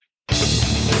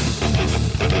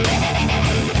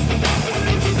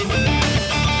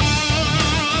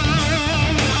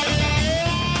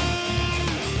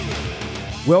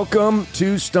Welcome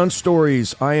to Stunt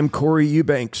Stories. I am Corey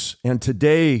Eubanks, and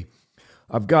today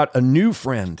I've got a new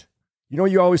friend. You know,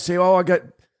 you always say, oh, I got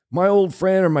my old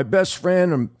friend or my best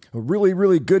friend, or a really,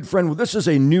 really good friend. Well, this is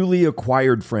a newly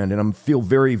acquired friend, and I feel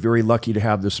very, very lucky to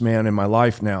have this man in my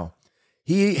life now.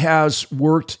 He has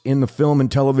worked in the film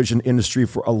and television industry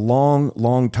for a long,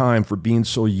 long time for being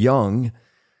so young.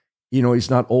 You know, he's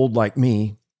not old like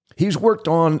me. He's worked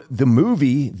on the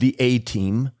movie The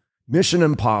A-Team, Mission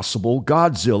Impossible,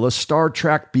 Godzilla, Star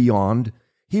Trek Beyond.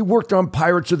 He worked on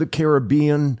Pirates of the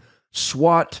Caribbean,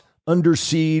 SWAT, Under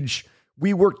Siege.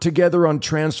 We worked together on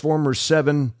Transformers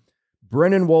 7.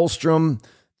 Brennan Walstrom,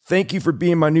 thank you for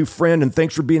being my new friend, and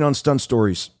thanks for being on Stunt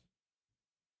Stories.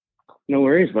 No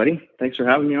worries, buddy. Thanks for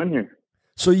having me on here.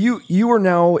 So you are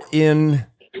now in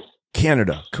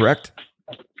Canada, correct?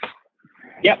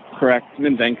 Yep, correct. I'm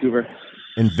in Vancouver.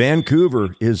 And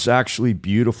Vancouver is actually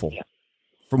beautiful,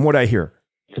 from what I hear.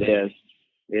 It is.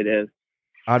 It is.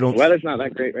 The weather's not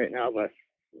that great right now, but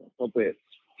hopefully it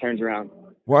turns around.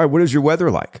 Why? What is your weather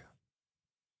like?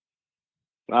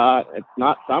 It's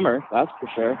not summer, that's for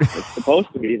sure. It's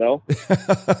supposed to be, though.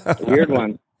 It's a weird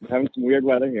one. We're having some weird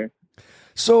weather here.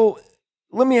 So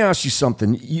let me ask you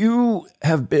something. You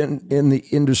have been in the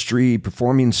industry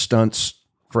performing stunts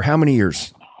for how many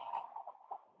years?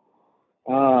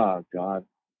 Oh, God.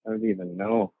 I don't even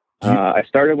know. I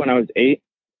started when I was 8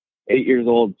 years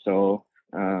old. So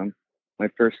my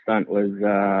first stunt was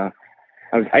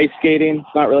I was ice skating.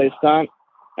 It's not really a stunt.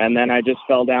 And then I just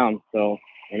fell down. So,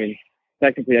 I mean,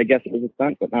 technically, I guess it was a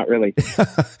stunt, but not really.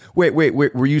 Wait.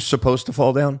 Were you supposed to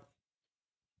fall down?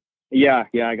 Yeah.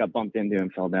 I got bumped into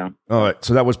and fell down. All right.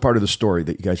 So that was part of the story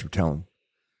that you guys were telling.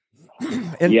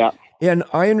 And, yeah. And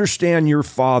I understand your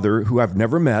father, who I've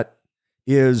never met,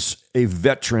 is a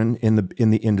veteran in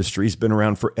the industry. He's been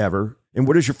around forever. And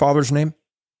what is your father's name?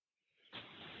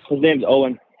 His name's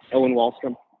Owen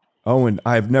Walstrom. Owen.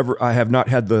 I have not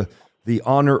had the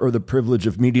honor or the privilege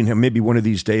of meeting him. Maybe one of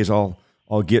these days I'll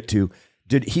get to.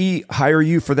 Did he hire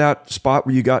you for that spot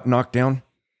where you got knocked down?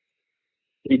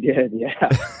 He did, yeah.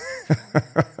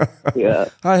 Yeah.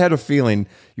 I had a feeling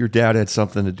your dad had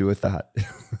something to do with that.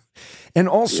 And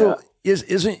also,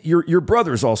 isn't your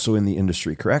brother's also in the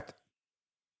industry, correct?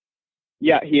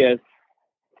 Yeah, he is.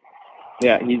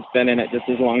 Yeah, he's been in it just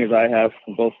as long as I have.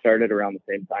 We both started around the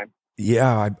same time.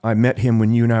 Yeah, I met him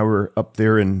when you and I were up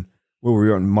there in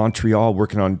Montreal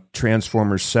working on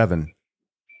Transformers 7.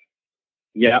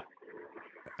 Yeah.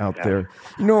 Out there.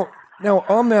 You know, now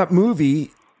on that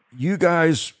movie, you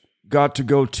guys got to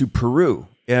go to Peru,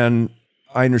 and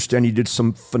I understand you did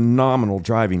some phenomenal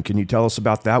driving. Can you tell us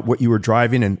about that, what you were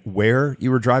driving and where you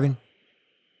were driving?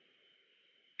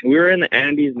 We were in the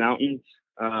Andes Mountains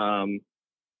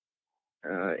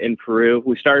in Peru.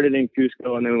 We started in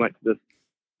Cusco, and then we went to this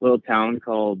little town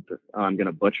called, I'm going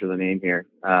to butcher the name here,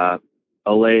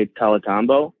 Ole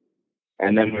Talatambo.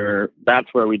 And then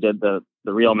that's where we did the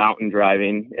real mountain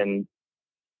driving in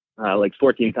like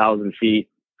 14,000 feet.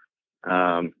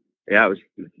 It was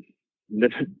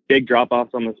big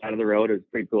drop-offs on the side of the road. It was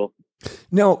pretty cool.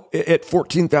 Now, at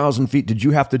 14,000 feet, did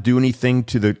you have to do anything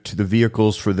to the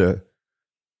vehicles for the,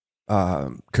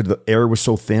 could the air was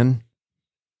so thin?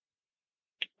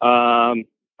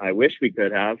 I wish we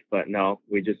could have, but no,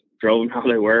 we just drove them how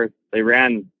they were. They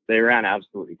ran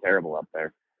absolutely terrible up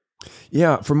there.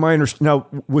 Yeah, from my understanding.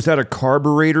 Now, was that a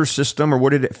carburetor system, or what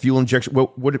did it, fuel injection?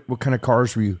 What kind of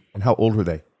cars were you, and how old were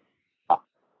they?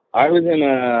 I was in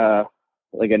a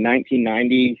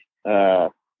 1990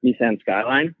 Nissan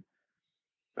Skyline.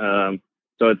 So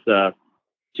it's a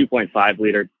 2.5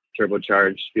 liter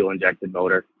turbocharged fuel injected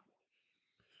motor.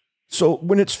 So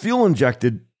when it's fuel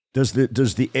injected, does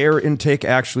the air intake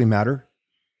actually matter?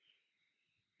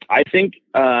 I think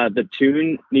the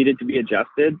tune needed to be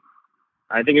adjusted.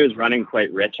 I think it was running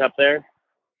quite rich up there.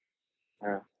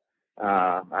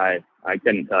 I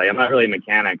couldn't tell you. I'm not really a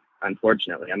mechanic,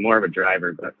 unfortunately. I'm more of a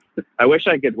driver, but I wish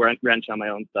I could wrench on my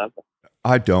own stuff.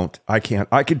 I don't. I can't.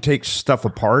 I could take stuff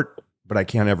apart, but I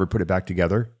can't ever put it back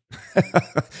together.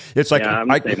 It's like I'm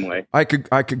the same way. I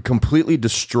could completely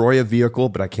destroy a vehicle,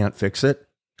 but I can't fix it.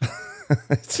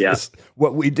 It's just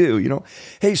what we do, you know.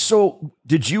 Hey, so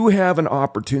did you have an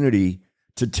opportunity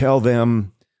to tell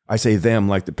them, I say them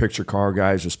like the picture car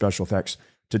guys or special effects,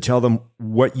 to tell them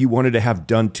what you wanted to have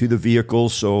done to the vehicle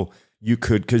so you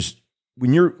could, because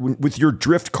with your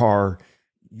drift car,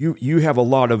 you have a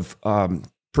lot of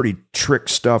pretty trick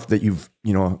stuff that you've,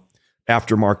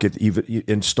 aftermarket that you've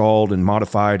installed and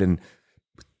modified and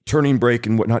turning brake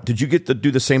and whatnot. Did you get to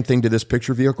do the same thing to this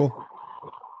picture vehicle?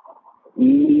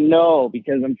 No,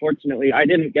 because unfortunately I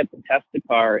didn't get to test the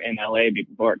car in LA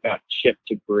before it got shipped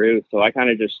to Peru. So I kind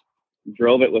of just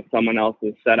drove it with someone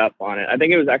else's setup on it. I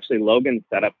think it was actually Logan's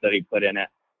setup that he put in it.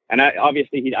 And I don't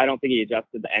think he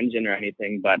adjusted the engine or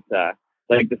anything, but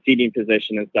like the seating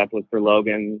position and stuff was for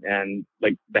Logan, and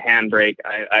like the handbrake,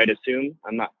 I'd assume.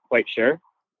 I'm not quite sure.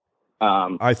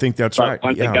 I think that's right.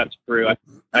 Once it got to Peru,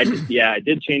 I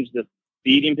did change the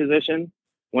seating position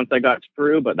once I got to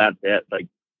Peru, but that's it. Like,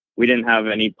 we didn't have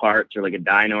any parts or like a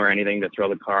dyno or anything to throw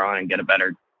the car on and get a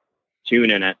better tune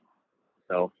in it.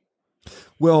 So,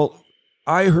 well,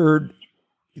 I heard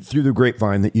through the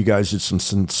grapevine that you guys did some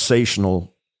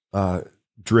sensational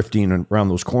drifting around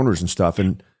those corners and stuff,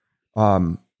 and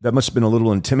that must have been a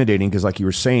little intimidating because, like you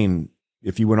were saying,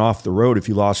 if you went off the road, if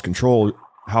you lost control,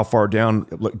 how far down?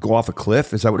 Go off a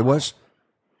cliff? Is that what it was?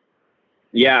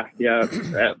 Yeah.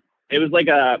 It was like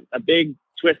a big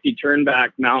twisty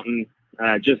turnback mountain.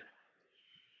 Just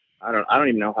I don't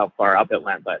even know how far up it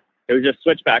went, but it was just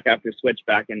switchback after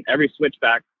switchback, and every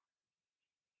switchback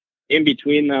in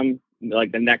between them,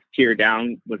 like the next tier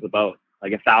down, was about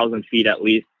like 1,000 feet at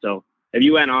least. So if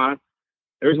you went off,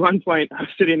 there was one point I was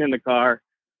sitting in the car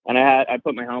and I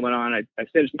put my helmet on. I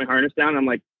cinched my harness down. I'm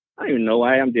like, I don't even know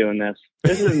why I'm doing this.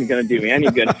 This isn't going to do me any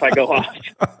good if I go off.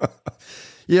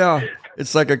 Yeah.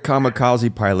 It's like a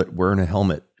kamikaze pilot wearing a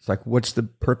helmet. It's like, what's the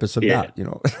purpose of that? You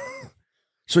know?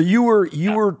 So were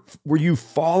you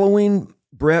following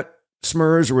Brett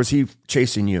Smurs, or was he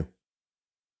chasing you?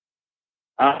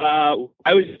 I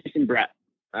was chasing Brett.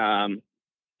 And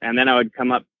then I would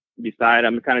come up beside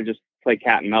him, kind of just play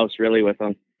cat and mouse really with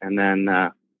him. And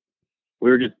then we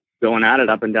were just going at it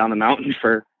up and down the mountain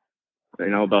for,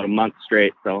 about a month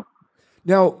straight. So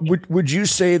now, would you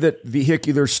say that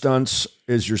vehicular stunts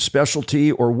is your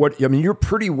specialty, or what? I mean, you're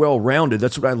pretty well rounded.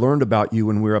 That's what I learned about you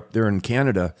when we were up there in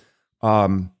Canada.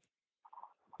 And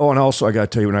also I got to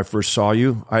tell you, when I first saw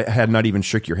you, I had not even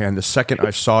shook your hand. The second I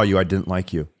saw you, I didn't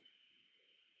like you.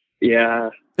 Yeah.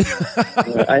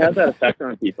 I have that effect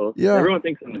on people. Yeah. Everyone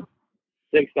thinks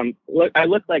I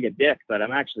look like a dick, but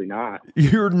I'm actually not.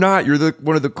 You're not. You're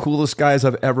one of the coolest guys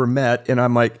I've ever met. And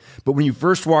I'm like, but when you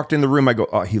first walked in the room, I go,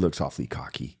 oh, he looks awfully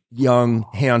cocky, young,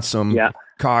 handsome,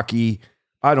 cocky.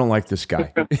 I don't like this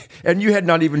guy. And you had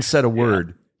not even said a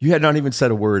word. You had not even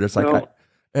said a word. It's like, no.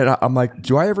 I'm like,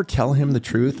 do I ever tell him the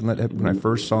truth? And when I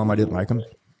first saw him, I didn't like him.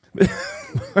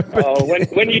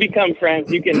 When you become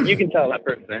friends, you can tell that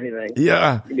person anything.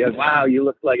 Yeah. He goes, wow, you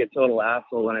looked like a total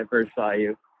asshole when I first saw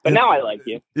you. But now I like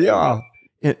you. Yeah.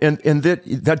 And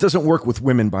that doesn't work with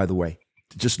women, by the way.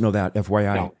 Just know that,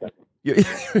 FYI.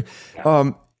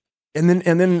 No. And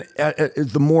then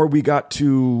the more we got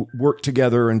to work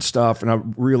together and stuff, and I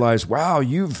realized, wow,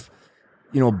 you've,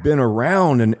 been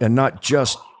around and not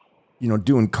just,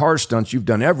 doing car stunts. You've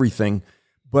done everything.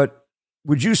 But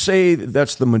would you say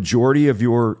that's the majority of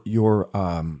your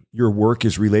work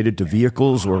is related to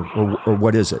vehicles, or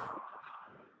what is it?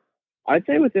 I'd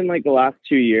say within like the last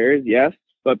 2 years, yes.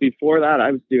 But before that,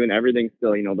 I was doing everything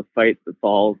still, the fights, the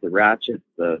falls, the ratchets,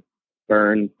 the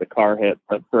burns, the car hits,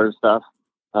 that sort of stuff,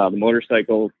 the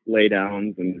motorcycle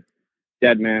laydowns and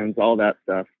deadmans, all that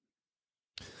stuff.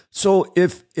 So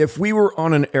if we were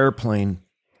on an airplane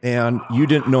and you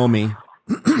didn't know me,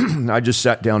 I just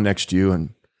sat down next to you and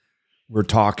we're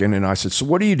talking, and I said, so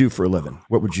what do you do for a living?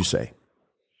 What would you say?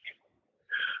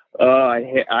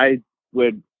 I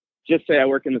would just say I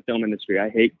work in the film industry. I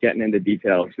hate getting into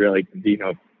details, really. You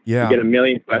get a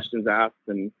million questions asked,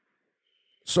 and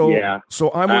so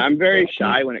I'm very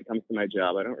shy when it comes to my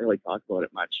job. I don't really talk about it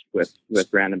much with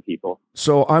random people.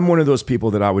 So I'm one of those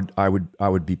people that I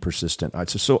would be persistent. I'd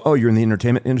say, so you're in the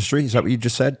entertainment industry? Is that what you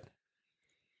just said?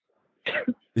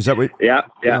 Is that what? Yeah.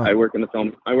 I work in the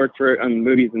film. I work for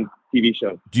movies and TV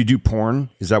shows. Do you do porn?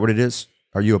 Is that what it is?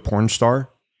 Are you a porn star?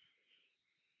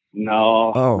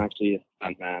 No, I'm actually a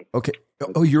stuntman. Okay.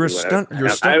 Oh, you're a stunt. You're a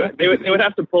stuntman. They would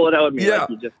have to pull it out of me like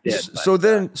you just did. So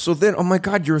then, oh my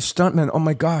God, you're a stuntman. Oh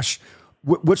my gosh,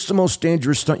 what's the most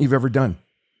dangerous stunt you've ever done?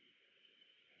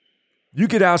 You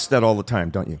get asked that all the time,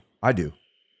 don't you? I do.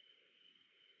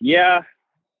 Yeah.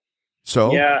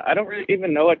 So? Yeah, I don't really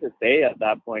even know what to say at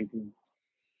that point.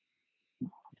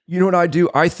 You know what I do?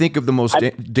 I think of the most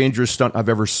dangerous stunt I've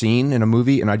ever seen in a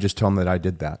movie, and I just tell them that I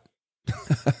did that.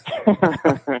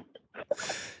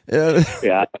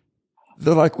 Yeah.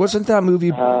 They're like, wasn't that movie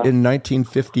in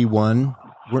 1951?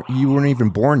 You weren't even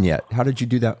born yet. How did you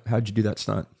do that? How did you do that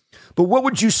stunt? But what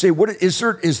would you say? What is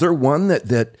there one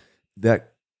that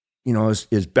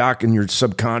is back in your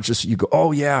subconscious? You go,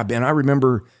 oh yeah, man, I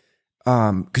remember.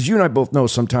 Because you and I both know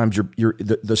sometimes you're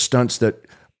the stunts that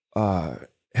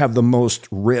have the most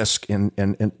risk and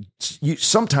you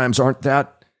sometimes aren't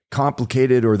that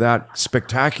complicated or that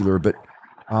spectacular, but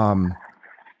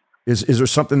is there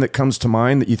something that comes to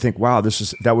mind that you think, wow,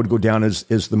 that would go down as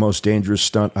the most dangerous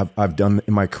stunt I've done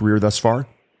in my career thus far?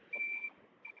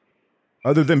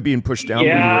 Other than being pushed down when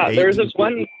you were 8? There's this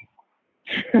one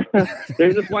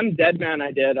there's this one dead man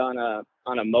I did on a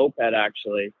moped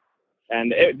actually.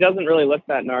 And it doesn't really look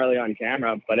that gnarly on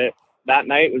camera, but that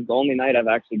night was the only night I've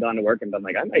actually gone to work and been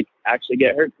like, I might actually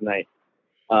get hurt tonight.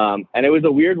 And it was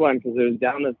a weird one because it was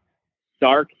down this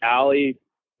dark alley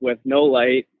with no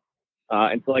light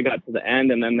until I got to the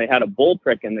end. And then they had a bull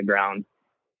prick in the ground.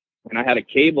 And I had a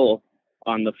cable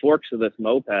on the forks of this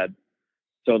moped.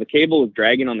 So the cable was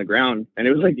dragging on the ground. And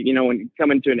it was like, you know, when you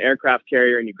come into an aircraft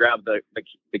carrier and you grab the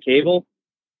cable,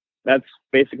 that's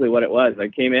basically what it was. I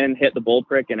came in, hit the bull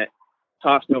prick, and it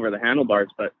tossed over the handlebars,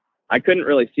 but I couldn't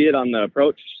really see it on the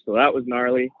approach, so that was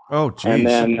gnarly. Oh, geez. And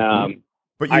then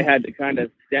I had to kind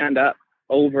of stand up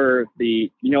over you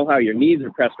know how your knees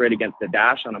are pressed right against the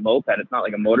dash on a moped. It's not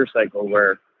like a motorcycle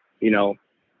where, you know,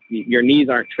 your knees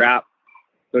aren't trapped.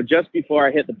 So just before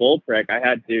I hit the bull prick, I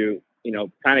had to, you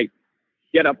know, kind of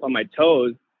get up on my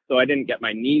toes so I didn't get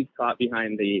my knees caught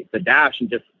behind the dash and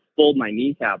just fold my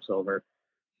kneecaps over.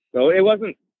 So it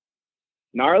wasn't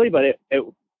gnarly, but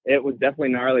it was definitely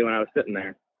gnarly when I was sitting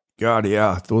there. God,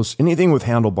 yeah. Anything with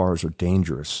handlebars are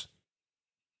dangerous.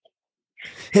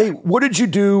 Hey, what did you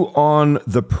do on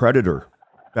The Predator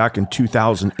back in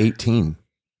 2018?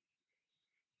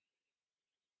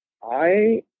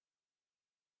 I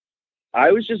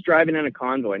was just driving in a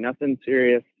convoy, nothing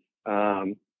serious.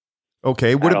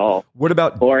 Okay. At all. What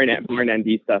about boring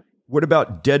ND stuff? What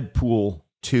about Deadpool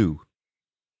 2?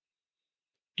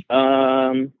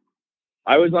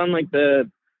 I was on like the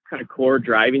kind of core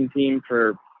driving team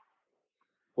for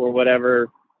whatever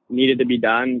needed to be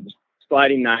done,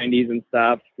 sliding 90s and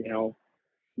stuff, you know,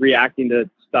 reacting to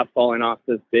stuff falling off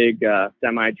this big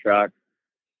semi truck.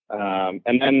 And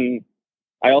then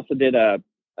I also did a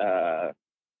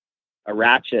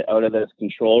ratchet out of this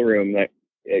control room that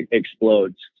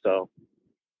explodes. So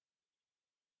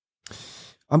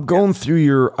I'm going through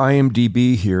your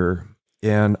IMDb here,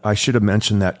 and I should have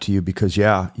mentioned that to you because,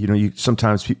 yeah, you know,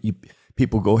 sometimes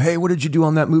people go, hey, what did you do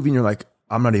on that movie? And you're like,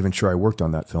 I'm not even sure I worked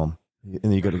on that film. And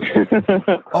then you go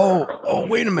to, oh,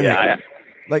 wait a minute. Yeah.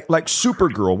 Like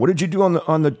Supergirl. What did you do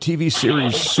on the TV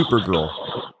series Supergirl?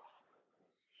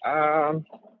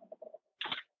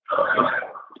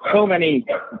 So many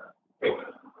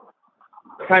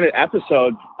kind of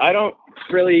episodes. I don't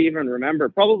really even remember.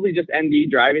 Probably just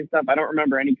ND driving stuff. I don't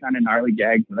remember any kind of gnarly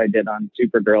gags that I did on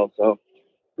Supergirl. So,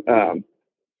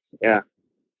 yeah.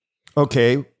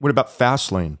 Okay. What about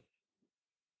Fastlane?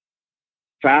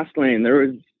 Fastlane.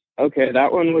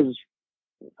 That one was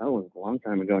a long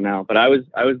time ago now, but I was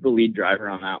the lead driver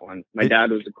on that one. My dad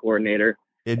was the coordinator.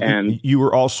 And you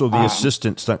were also the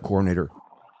assistant stunt coordinator.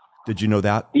 Did you know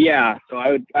that? Yeah. So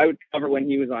I would cover when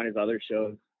he was on his other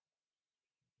shows.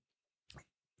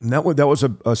 And that was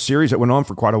a series that went on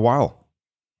for quite a while.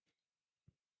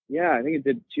 Yeah, I think it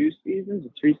did 2 seasons or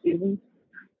 3 seasons.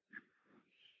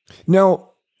 Now,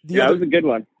 that was a good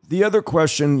one. The other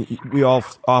question we all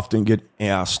often get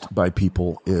asked by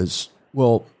people is,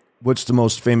 well, what's the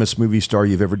most famous movie star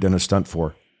you've ever done a stunt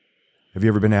for? Have you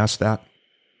ever been asked that?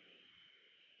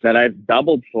 That I've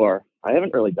doubled for? I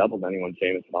haven't really doubled anyone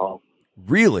famous at all.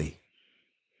 Really?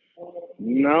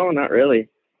 No, not really.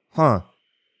 Huh.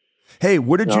 Hey,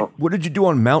 what did you do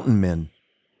on Mountain Men,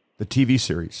 the TV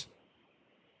series?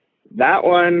 That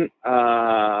one,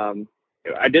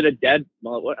 I did I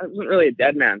wasn't really a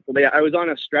dead man. So I was on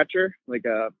a stretcher, like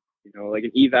an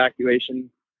evacuation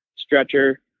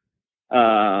stretcher.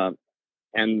 And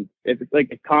it's like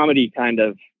a comedy kind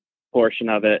of portion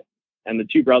of it. And the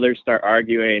two brothers start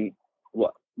arguing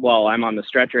while I'm on the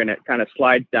stretcher, and it kind of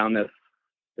slides down this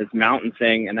mountain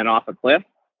thing and then off a cliff.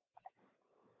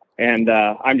 And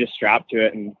I'm just strapped to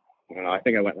it. And I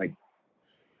think I went like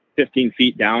 15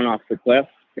 feet down off the cliff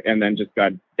and then just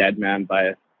got dead man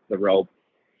by the rope.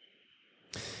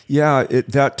 Yeah,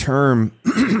 that term,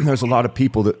 there's a lot of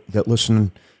people that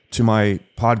listen to my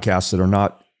podcast that are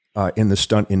not in the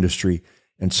stunt industry.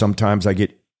 And sometimes I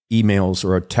get emails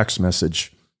or a text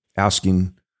message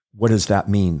asking, what does that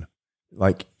mean?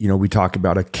 Like, we talk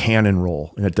about a cannon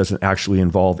roll, and it doesn't actually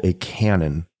involve a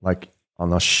cannon, like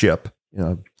on a ship,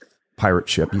 pirate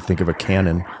ship. You think of a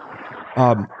cannon.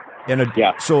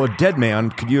 So a dead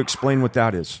man, could you explain what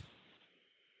that is?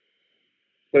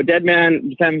 So dead man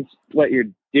depends what you're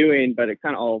doing, but it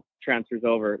kind of all transfers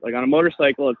over. Like on a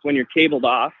motorcycle, it's when you're cabled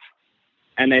off,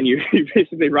 and then you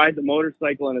basically ride the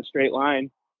motorcycle in a straight line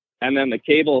and then the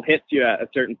cable hits you at a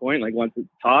certain point, like once it's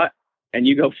taut, and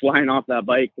you go flying off that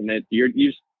bike, and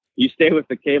you stay with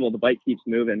the cable. The bike keeps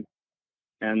moving,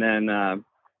 and then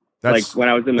like when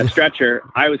I was in the stretcher,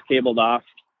 I was cabled off,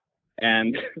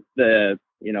 and as soon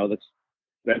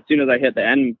as I hit the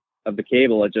end of the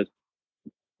cable, it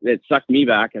sucked me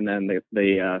back, and then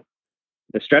the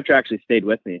stretcher actually stayed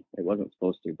with me. It wasn't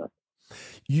supposed to, but.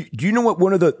 Do you know what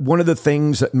one of the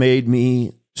things that made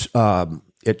me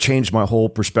it changed my whole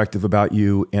perspective about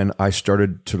you, and I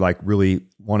started to like really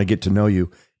want to get to know you,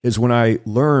 is when I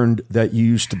learned that you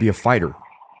used to be a fighter.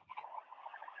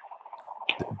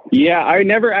 Yeah, I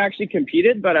never actually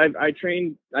competed, but I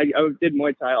trained. I did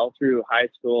Muay Thai all through high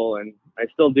school, and I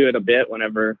still do it a bit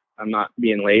whenever I'm not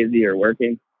being lazy or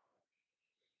working.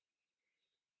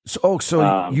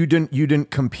 So you didn't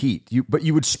compete, but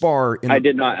you would spar. I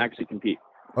did not actually compete.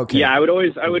 Okay. Yeah,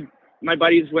 my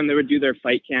buddies, when they would do their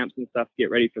fight camps and stuff,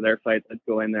 get ready for their fights, I'd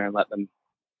go in there and let them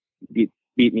beat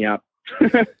me up.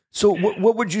 So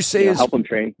what would you say help them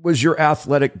train. Was your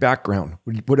athletic background?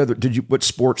 What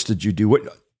sports did you do?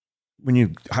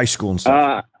 High school and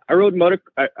stuff? I rode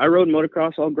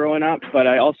motocross all growing up, but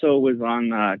I also was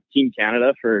on Team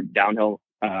Canada for downhill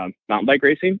mountain bike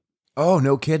racing. Oh,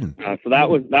 no kidding. So that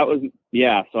was,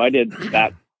 yeah. So I did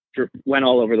that, went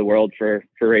all over the world for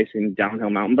racing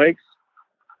downhill mountain bikes.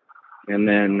 And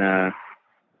then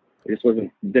it just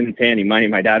didn't pay any money.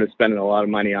 My dad was spending a lot of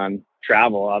money on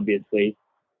travel, obviously.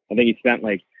 I think he spent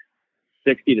like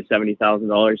 $60,000 to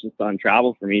 $70,000 just on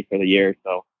travel for me for the year.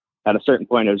 So at a certain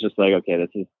point, it was just like, okay, this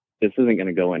isn't going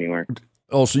to go anywhere.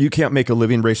 Oh, so you can't make a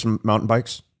living racing mountain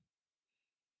bikes?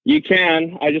 You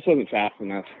can. I just wasn't fast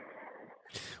enough.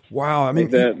 Wow. I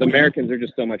mean, the Americans are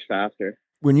just so much faster.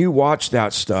 When you watch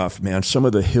that stuff, man, some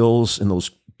of the hills and those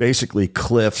basically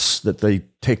cliffs that they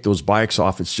take those bikes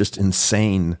off, it's just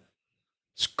insane.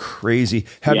 It's crazy.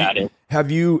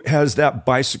 Has that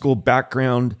bicycle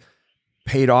background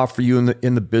paid off for you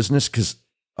in the business? Cause,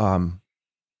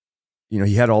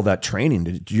 you had all that training.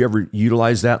 Did you ever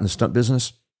utilize that in the stunt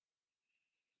business?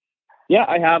 Yeah,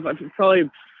 I have. I've probably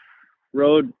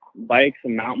rode bikes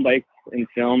and mountain bikes in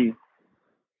film,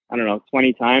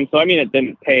 20 times. So, I mean, it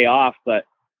didn't pay off, but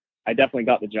I definitely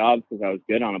got the job because I was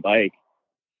good on a bike.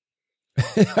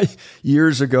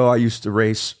 Years ago, I used to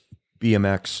race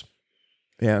BMX,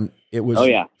 and it was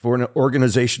for an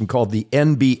organization called the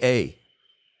NBA,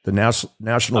 the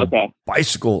National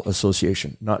Bicycle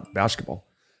Association, not basketball.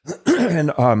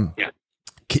 And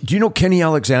do you know Kenny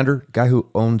Alexander, guy who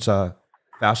owns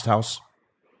Fast House?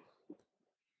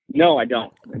 No, I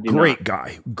don't. Great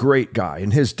guy.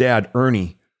 And his dad,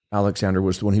 Ernie Alexander,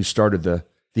 was the one who started the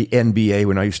NBA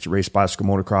when I used to race bicycle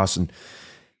motocross,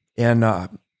 and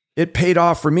it paid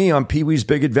off for me on Pee Wee's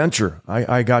Big Adventure.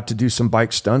 I got to do some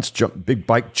bike stunts, big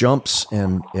bike jumps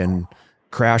and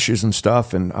crashes and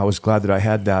stuff, and I was glad that I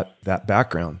had that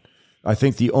background. I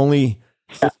think the only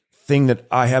thing that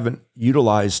I haven't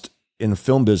utilized in the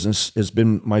film business has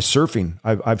been my surfing.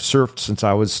 I've surfed since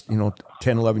I was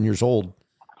 10, 11 years old,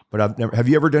 but I've never. Have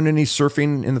you ever done any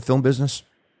surfing in the film business?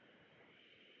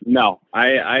 No,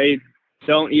 I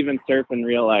don't even surf in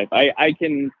real life. I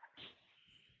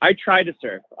try to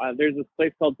surf. There's this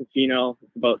place called Tofino.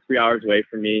 It's about 3 hours away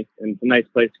from me, and it's a nice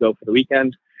place to go for the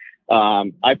weekend.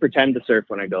 I pretend to surf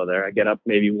when I go there. I get up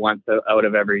maybe once out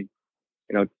of every,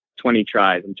 20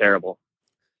 tries. I'm terrible.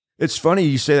 It's funny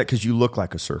you say that because you look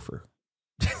like a surfer.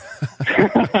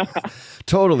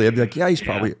 Totally. I'd be like, yeah, he's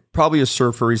probably a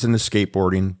surfer. He's into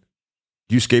skateboarding.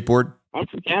 Do you skateboard? I'm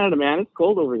from Canada, man. It's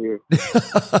cold over here.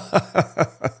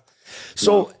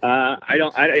 So I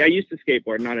don't. I used to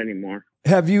skateboard, not anymore.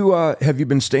 Have you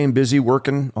been staying busy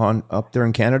working on up there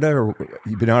in Canada, or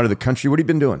you been out of the country? What have you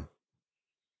been doing?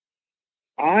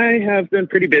 I have been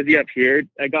pretty busy up here.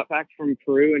 I got back from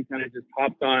Peru and kind of just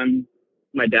hopped on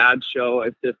my dad's show,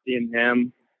 assisting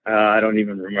him. I don't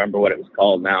even remember what it was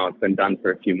called now. It's been done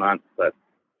for a few months, but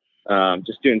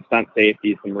just doing stunt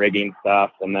safety, some rigging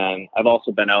stuff. And then I've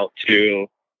also been out to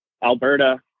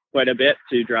Alberta quite a bit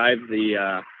to drive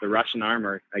the Russian arm,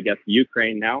 or I guess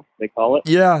Ukraine now they call it.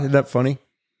 Yeah, isn't that funny?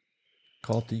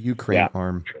 Call it the Ukraine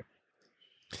arm.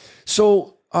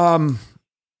 So,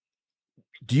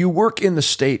 do you work in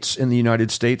the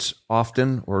United States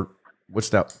often, or what's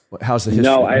that? How's the history?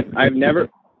 No, I have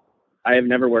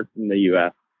never worked in the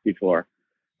U.S. before.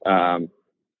 I'm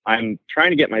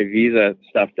trying to get my visa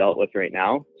stuff dealt with right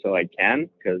now, so I can,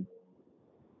 because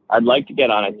I'd like to get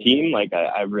on a team. Like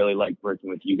I really like working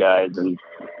with you guys, and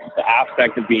the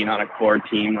aspect of being on a core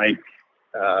team, like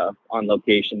on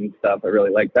location and stuff. I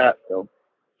really like that. So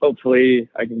hopefully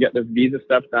I can get this visa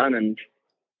stuff done and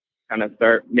kind of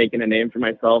start making a name for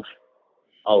myself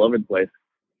all over the place.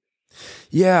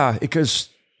 Yeah, because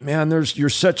man, you're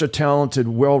such a talented,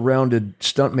 well-rounded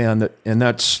stuntman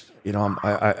that's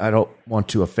I don't want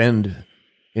to offend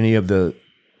any of the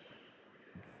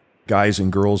guys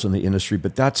and girls in the industry,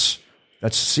 but that's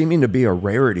seeming to be a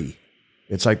rarity.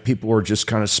 It's like people are just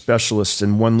kind of specialists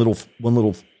in one little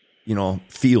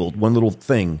field, one little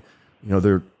thing.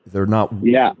 They're not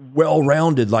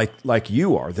well-rounded like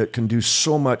you are, that can do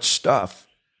so much stuff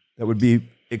that would be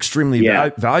extremely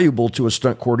valuable to a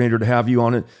stunt coordinator to have you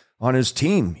on his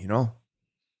team,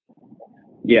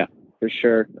 Yeah, for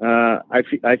sure.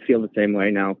 I feel the same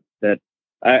way now that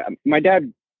my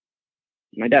dad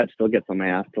still gets on my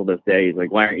ass till this day. He's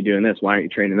like, why aren't you doing this? Why aren't you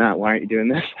training that? Why aren't you doing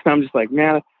this? And I'm just like,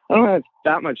 man, I don't have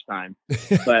that much time.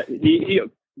 But he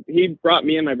brought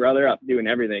me and my brother up doing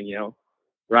everything,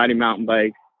 riding mountain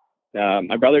bikes.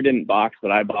 My brother didn't box,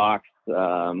 but I boxed,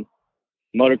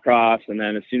 motocross. And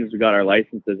then as soon as we got our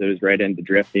licenses, it was right into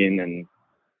drifting. And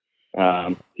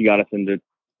he got us into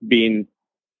being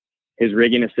his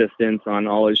rigging assistants on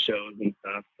all his shows and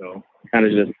stuff. So kind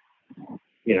of just,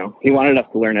 he wanted us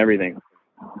to learn everything.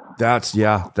 That's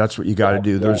what you got to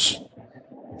do.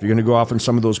 If you're going to go off in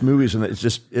some of those movies, and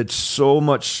it's so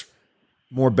much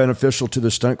more beneficial to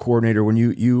the stunt coordinator when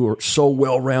you are so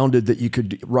well-rounded that you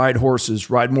could ride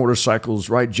horses, ride motorcycles,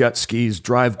 ride jet skis,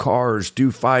 drive cars,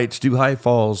 do fights, do high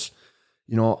falls.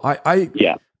 I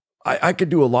could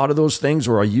do a lot of those things,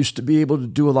 or I used to be able to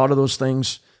do a lot of those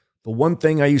things. The one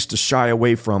thing I used to shy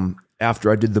away from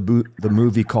after I did the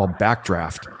movie called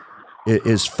Backdraft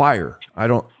is fire.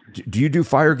 Do you do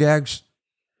fire gags?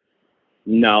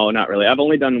 No, not really. I've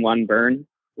only done one burn,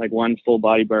 like one full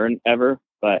body burn ever,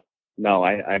 but no,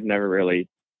 I've never really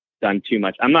done too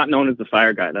much. I'm not known as the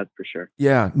fire guy, that's for sure.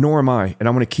 Yeah, nor am I, and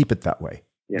I'm going to keep it that way.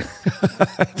 Yeah.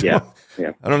 Yeah.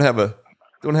 I don't have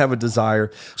a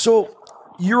desire. So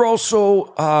you're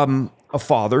also a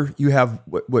father. You have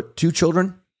what, 2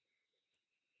 children?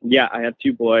 Yeah, I have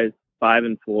 2 boys, 5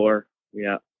 and 4.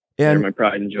 Yeah. And they're my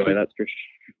pride and joy, that's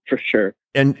for sure.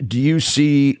 And do you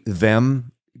see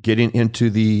them getting into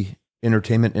the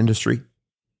entertainment industry?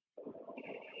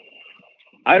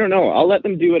 I don't know. I'll let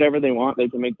them do whatever they want. They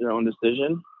can make their own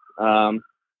decision.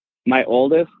 My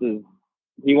oldest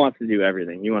he wants to do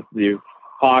everything. He wants to do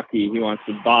hockey. He wants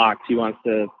to box. He wants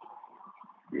to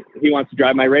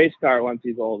drive my race car once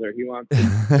he's older. He wants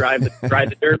to ride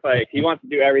the dirt bike. He wants to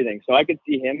do everything. So I could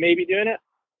see him maybe doing it.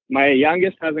 My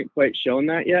youngest hasn't quite shown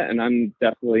that yet, and I'm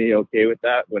definitely okay with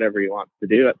that, whatever he wants to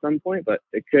do at some point, but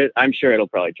I'm sure it'll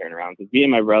probably turn around, because me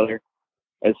and my brother,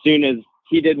 as soon as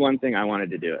he did one thing, I wanted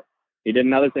to do it. He did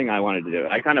another thing, I wanted to do it.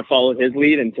 I kind of followed his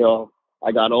lead until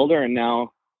I got older, and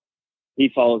now he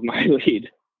follows my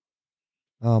lead.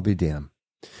 I'll be damned.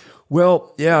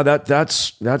 Well, yeah,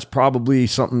 that's probably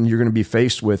something you're going to be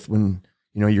faced with when,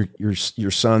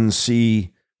 your sons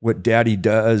see what daddy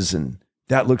does, and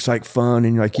that looks like fun.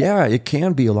 And you're like, yeah, it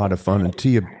can be a lot of fun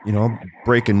until you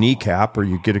break a kneecap or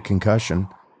you get a concussion.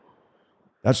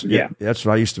 That's what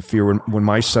I used to fear when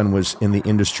my son was in the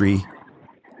industry.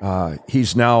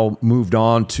 He's now moved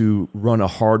on to run a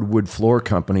hardwood floor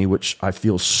company, which I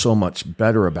feel so much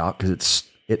better about because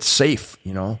it's safe.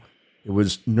 It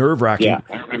was nerve-wracking. Yeah,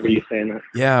 I remember you saying that.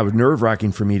 Yeah, it was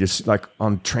nerve-wracking for me to see, like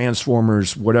on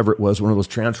Transformers, whatever it was, one of those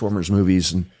Transformers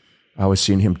movies, and I was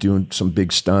seeing him doing some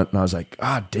big stunt, and I was like,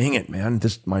 dang it, man.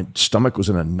 My stomach was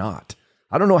in a knot.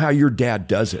 I don't know how your dad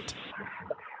does it.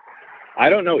 I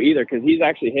don't know either, because he's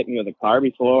actually hit me with a car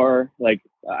before. Like,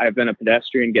 I've been a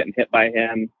pedestrian getting hit by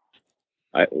him,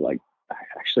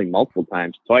 actually multiple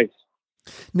times, twice.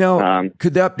 Now,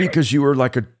 could that be because you were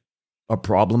like a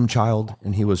problem child,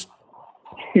 and he was...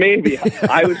 Maybe.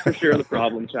 I was for sure the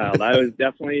problem child. I was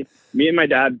definitely... Me and my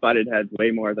dad butted heads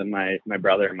way more than my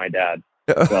brother and my dad.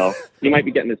 So he might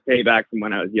be getting his payback from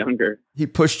when I was younger. He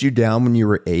pushed you down when you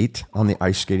were 8 on the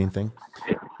ice skating thing?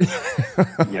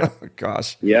 Yeah. Oh,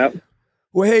 gosh. Yep.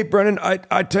 Well, hey, Brennan,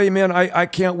 I tell you, man, I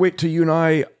can't wait till you and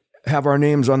I have our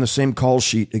names on the same call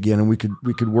sheet again, and we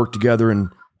could work together and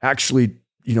actually,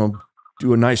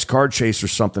 do a nice car chase or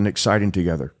something exciting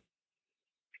together.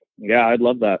 Yeah, I'd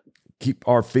love that. Keep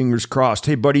our fingers crossed.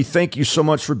 Hey, buddy, thank you so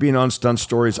much for being on Stunt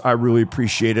Stories. I really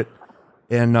appreciate it.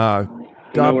 And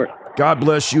God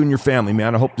bless you and your family,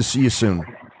 man. I hope to see you soon.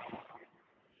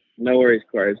 No worries,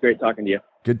 Corey. It's great talking to you.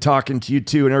 Good talking to you,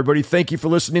 too. And everybody, thank you for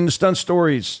listening to Stunt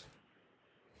Stories.